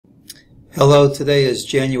Hello, today is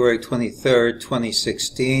January 23rd,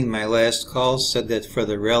 2016. My last call said that for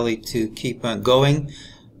the rally to keep on going,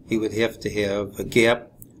 we would have to have a gap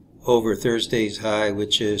over Thursday's high,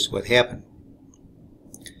 which is what happened.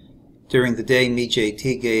 During the day,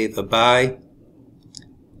 MEJT gave a buy.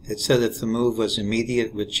 It said if the move was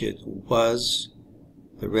immediate, which it was,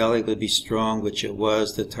 the rally would be strong, which it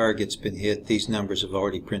was. The target's been hit. These numbers have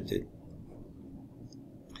already printed.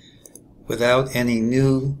 Without any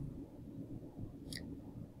new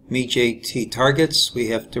MEJT targets, we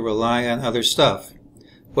have to rely on other stuff.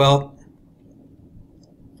 Well,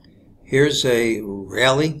 here's a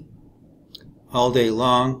rally all day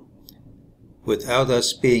long without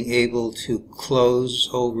us being able to close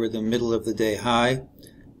over the middle of the day high.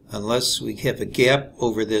 Unless we have a gap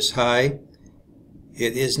over this high,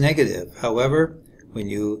 it is negative. However, when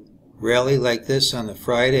you rally like this on a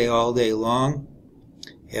Friday all day long,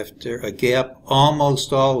 after a gap,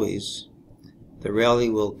 almost always the rally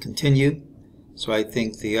will continue. So I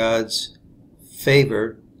think the odds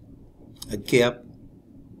favor a gap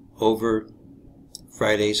over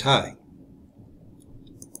Friday's high.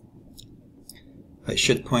 I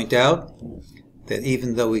should point out that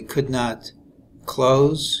even though we could not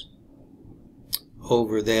close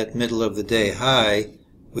over that middle of the day high,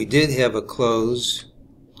 we did have a close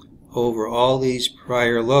over all these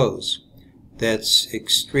prior lows. That's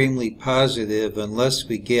extremely positive unless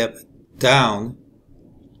we gap down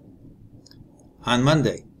on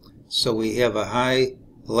Monday. So we have a high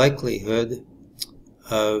likelihood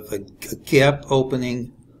of a gap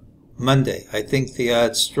opening Monday. I think the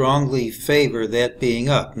odds strongly favor that being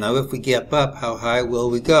up. Now if we gap up, how high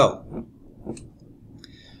will we go?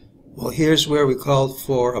 Well, here's where we called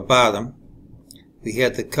for a bottom. We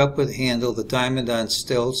had the cup with handle, the diamond on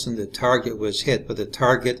stilts, and the target was hit, but the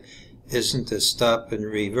target isn't a stop and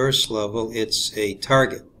reverse level, it's a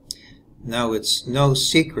target. Now it's no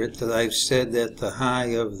secret that I've said that the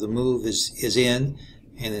high of the move is in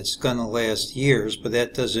and it's going to last years, but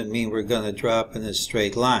that doesn't mean we're going to drop in a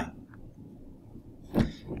straight line.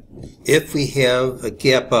 If we have a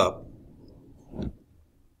gap up,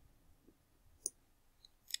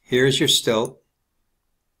 here's your stilt,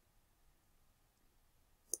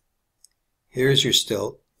 here's your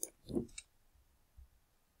stilt.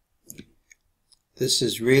 This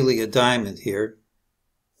is really a diamond here.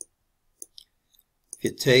 If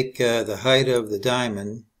you take the height of the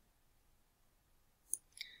diamond,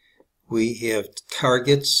 we have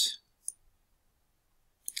targets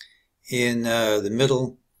in the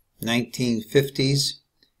middle 1950s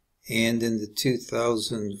and in the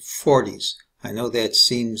 2040s. I know that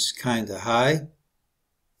seems kind of high,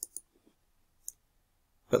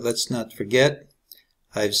 but let's not forget,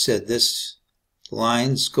 I've said this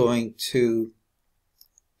line's going to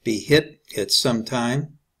be hit at some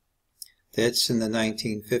time. That's in the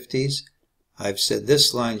 1950s. I've said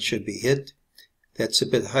this line should be hit. That's a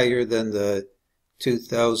bit higher than the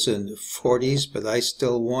 2040s, but I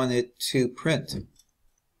still want it to print.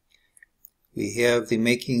 We have the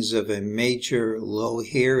makings of a major low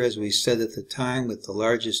here, as we said at the time, with the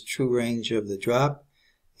largest true range of the drop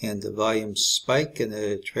and the volume spike and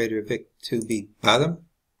a Trader Vic 2B bottom.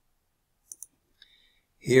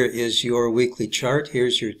 Here is your weekly chart.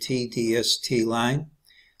 Here's your TDST line.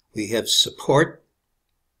 We have support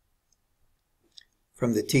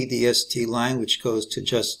from the TDST line, which goes to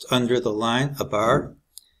just under the line, a bar.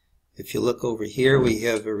 If you look over here, we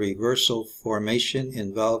have a reversal formation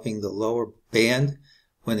involving the lower band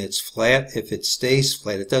when it's flat. If it stays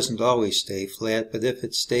flat, it doesn't always stay flat, but if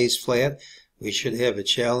it stays flat, we should have a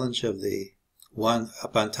challenge of the one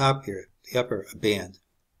up on top here, the upper band.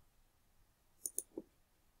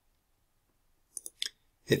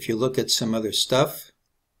 If you look at some other stuff,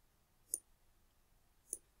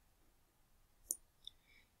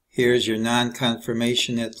 here's your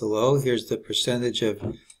non-confirmation at the low. Here's the percentage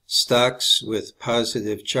of stocks with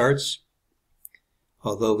positive charts.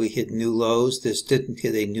 Although we hit new lows, this didn't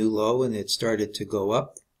hit a new low and it started to go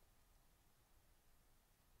up.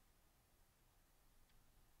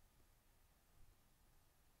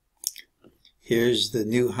 Here's the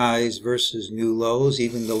new highs versus new lows.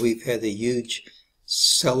 Even though we've had a huge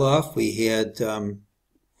sell-off, we had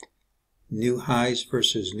new highs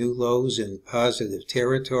versus new lows in positive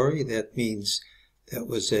territory. That means that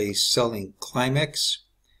was a selling climax,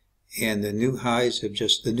 and the new highs have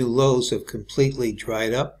the new lows have completely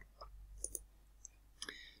dried up.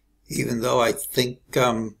 Even though I think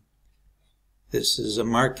this is a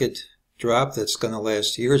market drop that's going to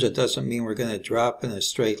last years, it doesn't mean we're going to drop in a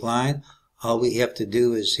straight line. All we have to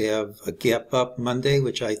do is have a gap up Monday,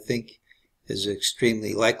 which I think is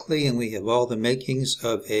extremely likely, and we have all the makings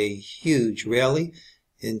of a huge rally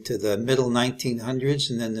into the middle 1900s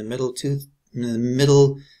and then the middle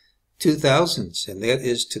 2000s, and that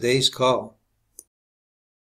is today's call.